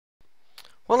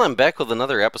Well, I'm back with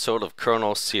another episode of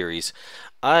Kronos series.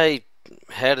 I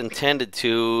had intended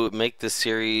to make this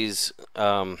series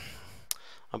about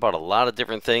a lot of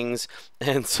different things,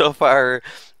 and so far,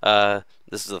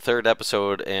 this is the third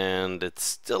episode, and it's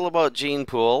still about gene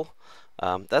pool.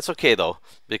 That's okay though,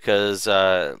 because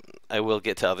I will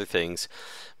get to other things.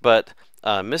 But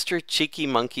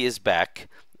Mrcheekymonkeyisback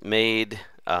made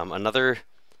another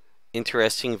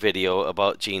interesting video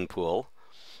about gene pool,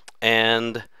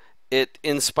 and it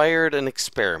inspired an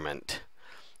experiment.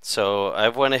 So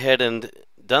I've went ahead and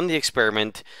done the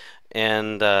experiment,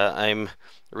 and I'm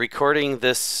recording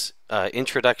this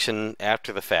introduction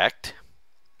after the fact.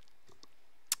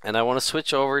 And I want to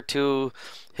switch over to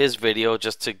his video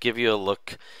just to give you a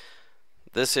look.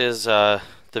 This is the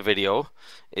video.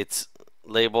 It's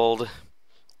labeled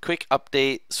 "Quick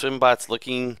Update: Swimbots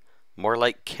Looking More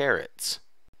Like Carrots."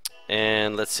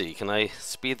 And let's see, can I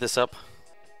speed this up?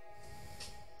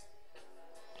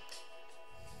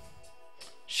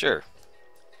 Sure.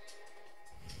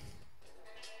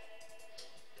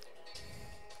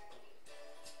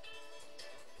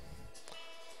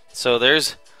 So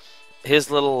there's his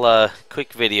little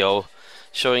quick video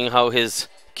showing how his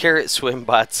carrot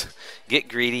swimbots get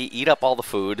greedy, eat up all the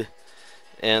food,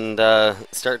 and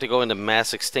start to go into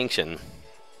mass extinction.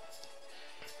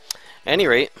 At any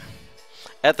rate,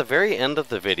 at the very end of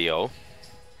the video,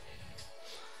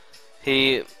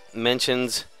 he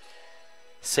mentions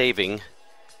saving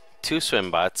 2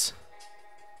 swimbots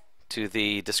to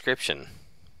the description.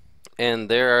 And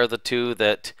there are the 2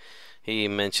 that he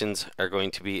mentions are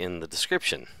going to be in the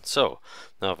description. So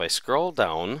now if I scroll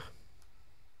down,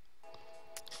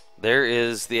 there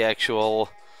is the actual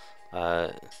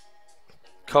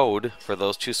code for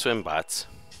those 2 swimbots.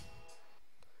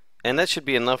 And that should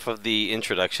be enough of the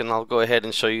introduction. I'll go ahead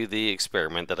and show you the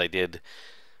experiment that I did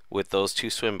with those 2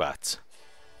 swimbots.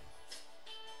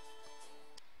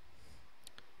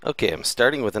 Okay, I'm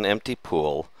starting with an empty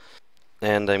pool,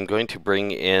 and I'm going to bring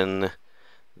in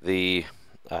the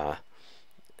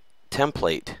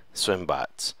template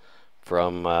swimbots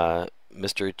from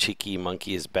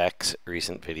Mrcheekymonkeyisback's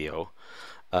recent video.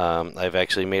 I've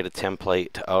actually made a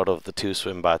template out of the 2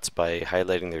 swimbots by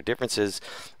highlighting their differences.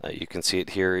 You can see it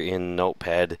here in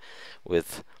Notepad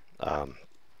with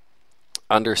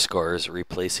underscores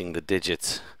replacing the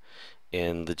digits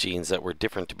in the genes that were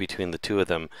different between the 2 of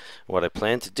them. What I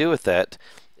plan to do with that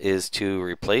is to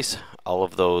replace all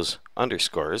of those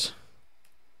underscores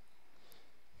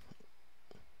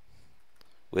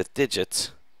with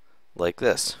digits like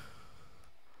this.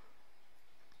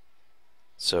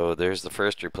 So there's the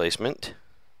first replacement,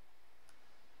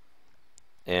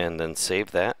 and then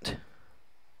save that,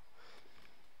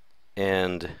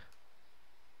 and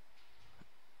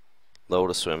load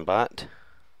a swimbot.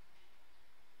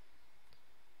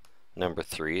 Number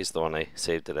 3 is the one I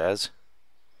saved it as,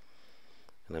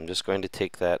 and I'm just going to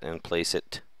take that and place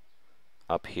it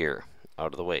up here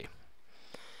out of the way.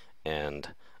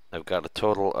 And I've got a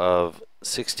total of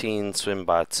 16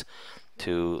 swimbots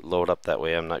to load up that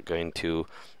way. I'm not going to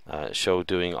show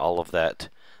doing all of that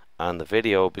on the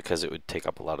video because it would take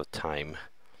up a lot of time.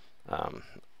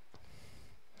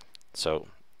 So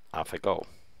off I go.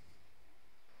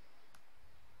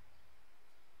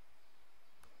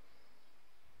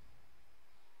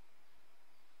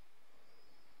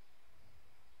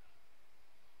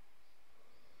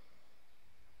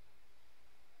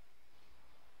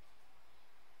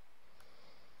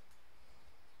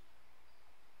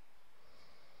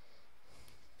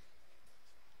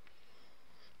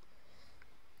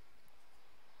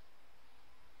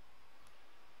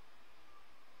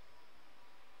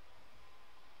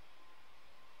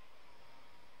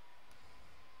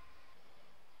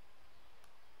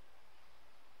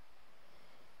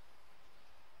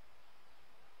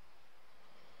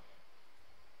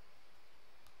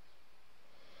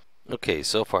 Okay,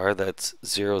 so far that's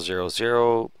 000,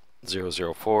 004,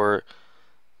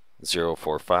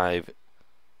 045,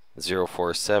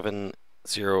 047,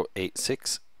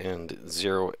 086, and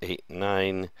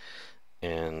 089,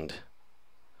 and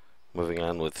moving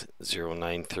on with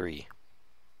 093.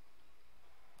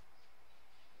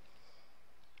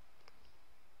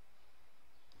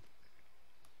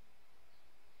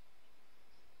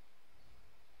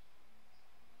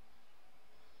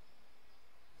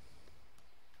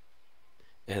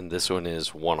 And this one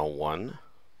is 101.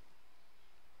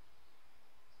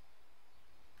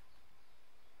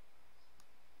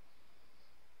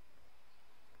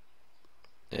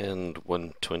 And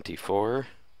 124.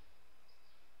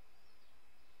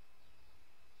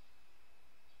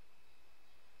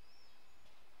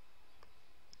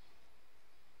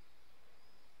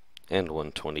 And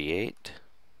 128.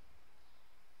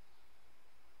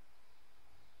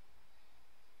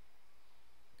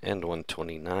 and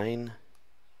 129,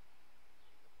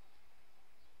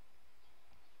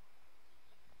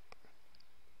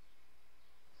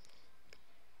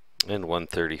 and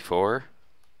 134,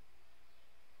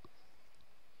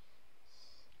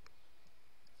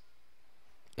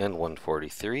 and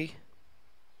 143,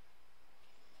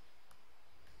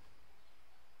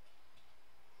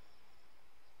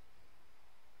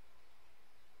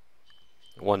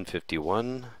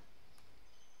 $151,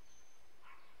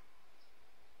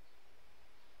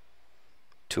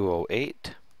 $208,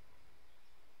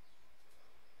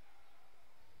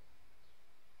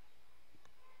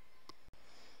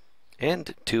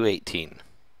 and $218.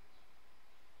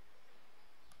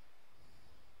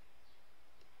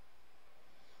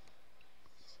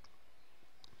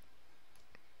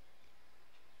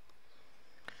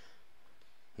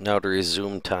 Now to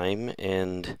resume time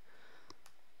and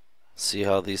see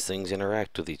how these things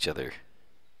interact with each other.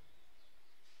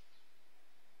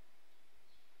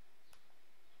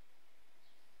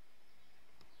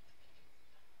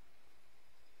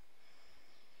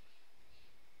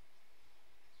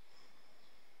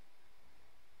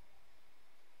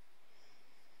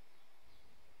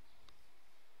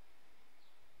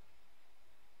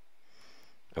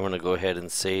 I want to go ahead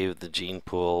and save the gene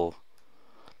pool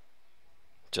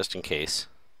just in case.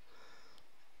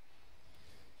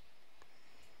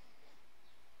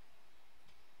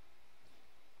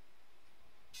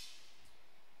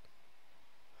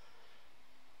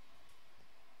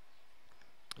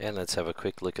 And let's have a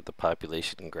quick look at the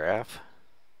population graph.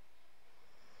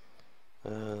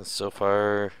 So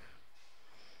far,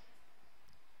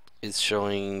 it's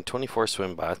showing 24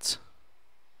 swimbots,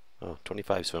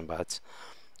 25 swimbots,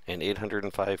 and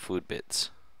 805 food bits.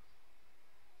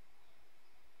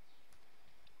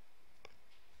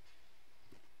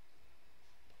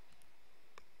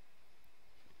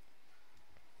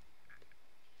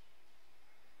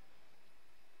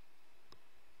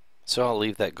 So I'll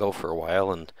leave that go for a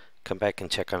while and come back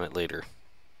and check on it later.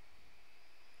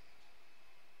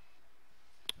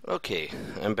 Okay,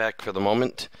 I'm back for the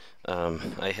moment.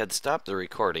 I had stopped the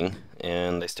recording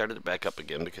and I started it back up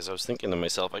again because I was thinking to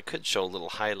myself I could show little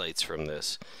highlights from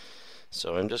this.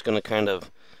 So I'm just going to kind of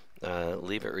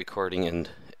leave it recording and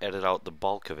edit out the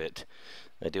bulk of it.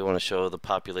 I do want to show the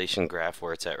population graph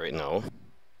where it's at right now.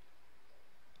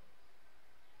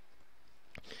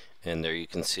 And there you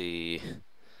can see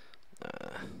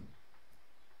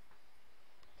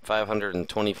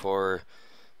 524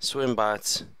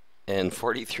 swimbots and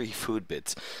 43 food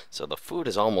bits. So the food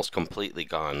is almost completely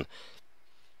gone.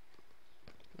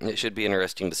 It should be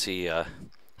interesting to see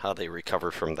how they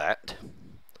recover from that.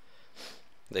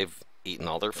 They've eaten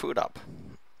all their food up.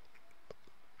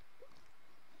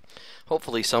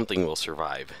 Hopefully something will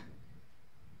survive.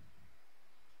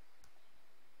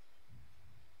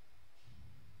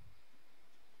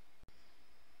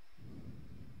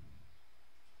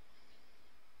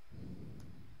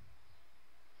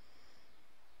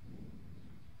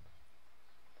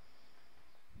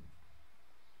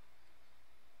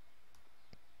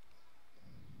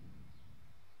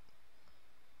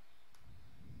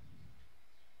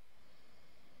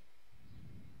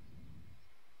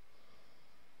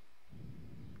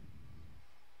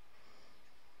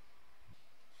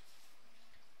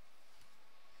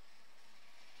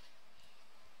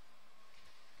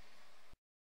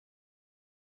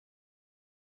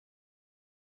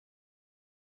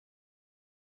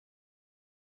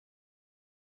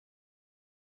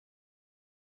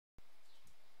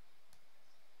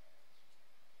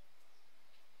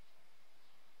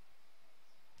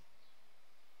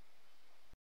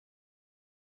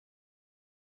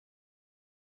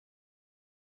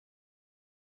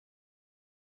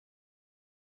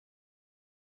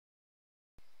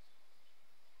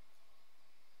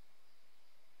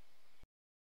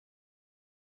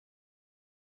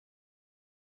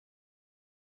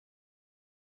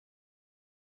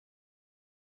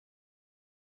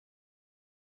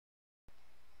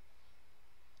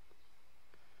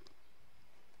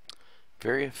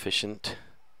 Very efficient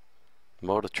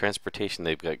mode of transportation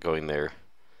they've got going there,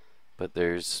 but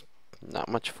there's not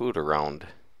much food around,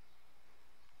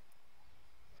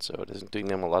 so it isn't doing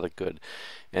them a lot of good.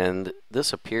 And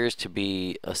this appears to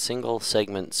be a single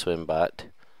segment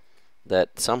swimbot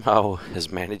that somehow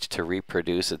has managed to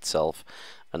reproduce itself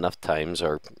enough times,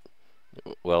 or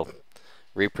well,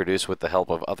 reproduce with the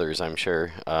help of others, I'm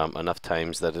sure, enough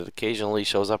times that it occasionally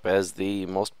shows up as the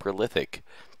most prolific.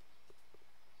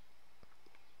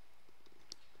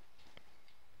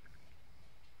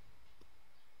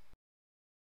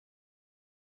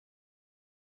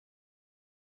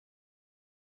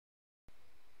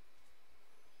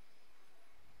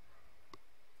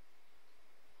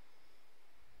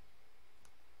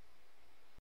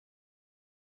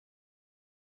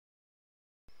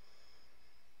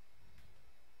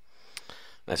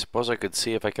 I suppose I could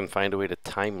see if I can find a way to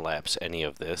time-lapse any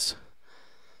of this.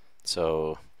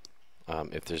 So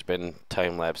if there's been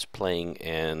time-lapse playing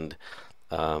and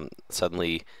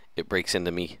suddenly it breaks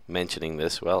into me mentioning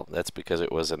this, well, that's because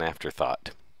it was an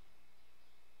afterthought.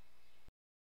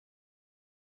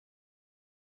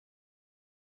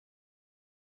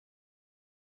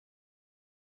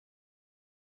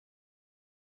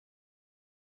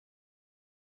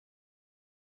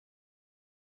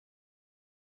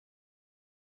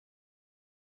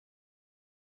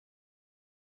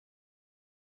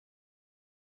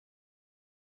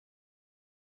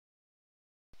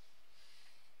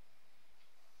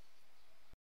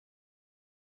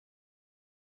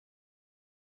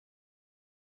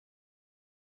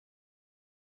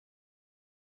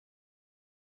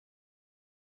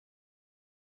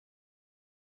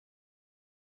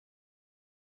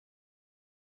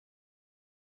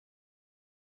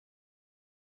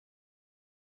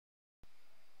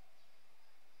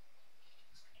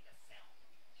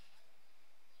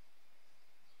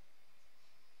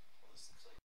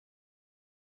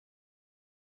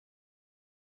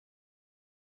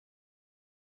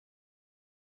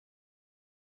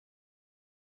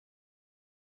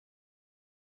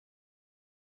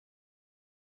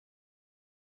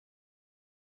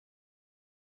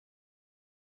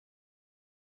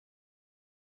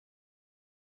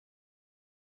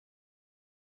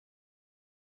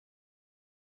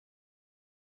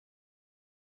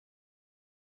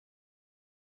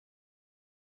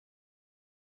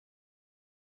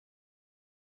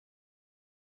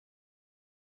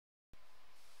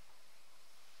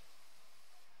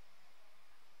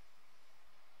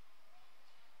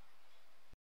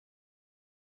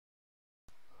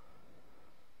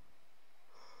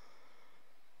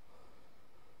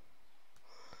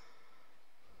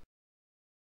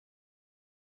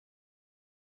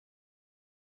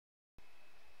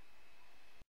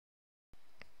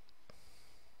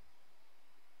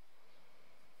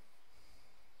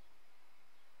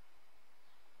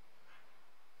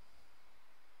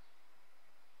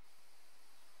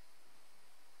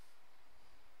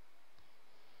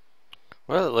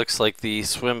 Well, it looks like the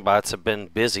Swimbots have been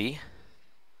busy.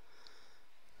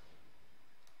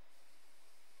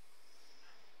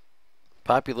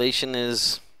 Population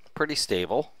is pretty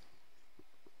stable.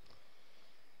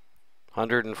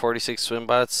 146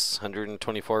 Swimbots,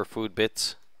 124 food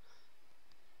bits.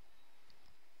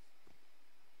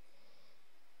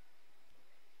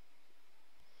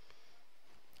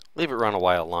 Leave it run a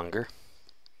while longer.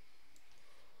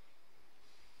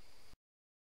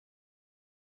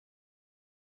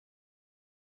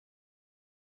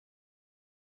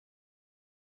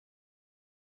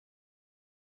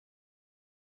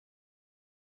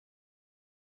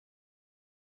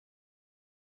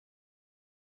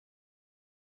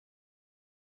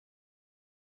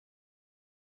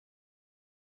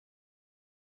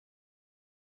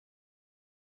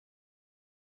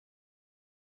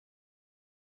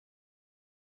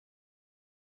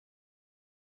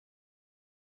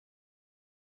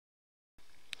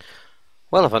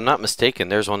 Well, if I'm not mistaken,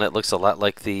 there's one that looks a lot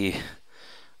like the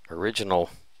original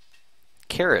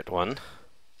carrot one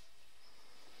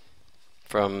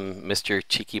from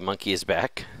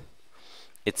Mrcheekymonkeyisback.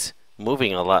 It's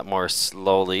moving a lot more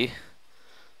slowly.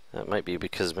 That might be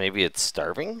because maybe it's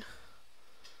starving.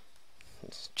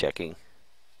 Just checking.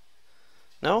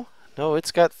 No,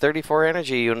 it's got 34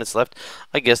 energy units left.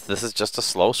 I guess this is just a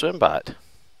slow Swimbot.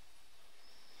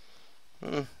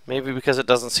 Maybe because it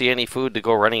doesn't see any food to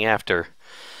go running after.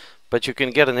 But you can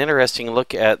get an interesting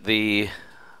look at the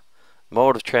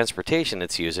mode of transportation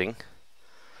it's using.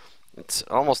 It's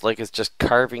almost like it's just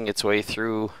carving its way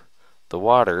through the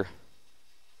water,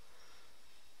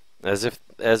 as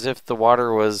if the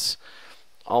water was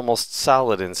almost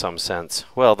solid in some sense.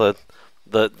 Well, the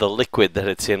liquid that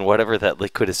it's in, whatever that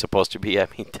liquid is supposed to be. I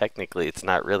mean, technically, it's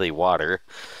not really water.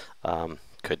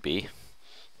 Could be.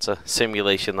 It's a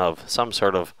simulation of some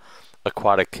sort of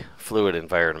aquatic fluid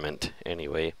environment,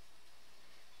 anyway.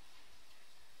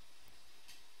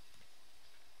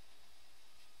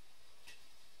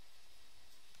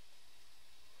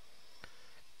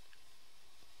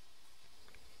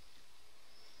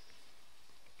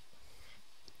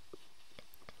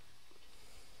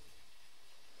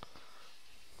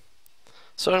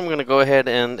 So I'm going to go ahead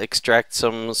and extract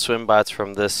some Swimbots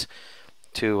from this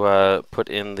to put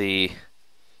in the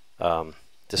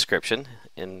description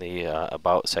in the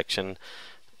About section,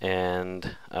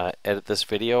 and edit this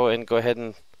video and go ahead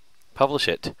and publish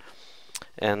it.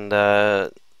 And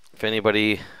if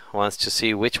anybody wants to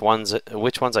see which ones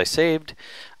I saved,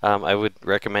 I would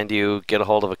recommend you get a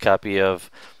hold of a copy of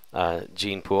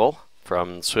Gene Pool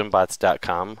from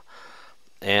swimbots.com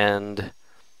and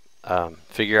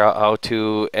figure out how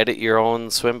to edit your own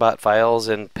Swimbot files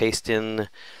and paste in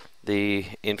the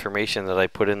information that I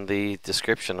put in the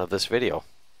description of this video.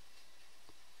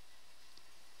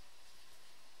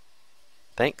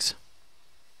 Thanks.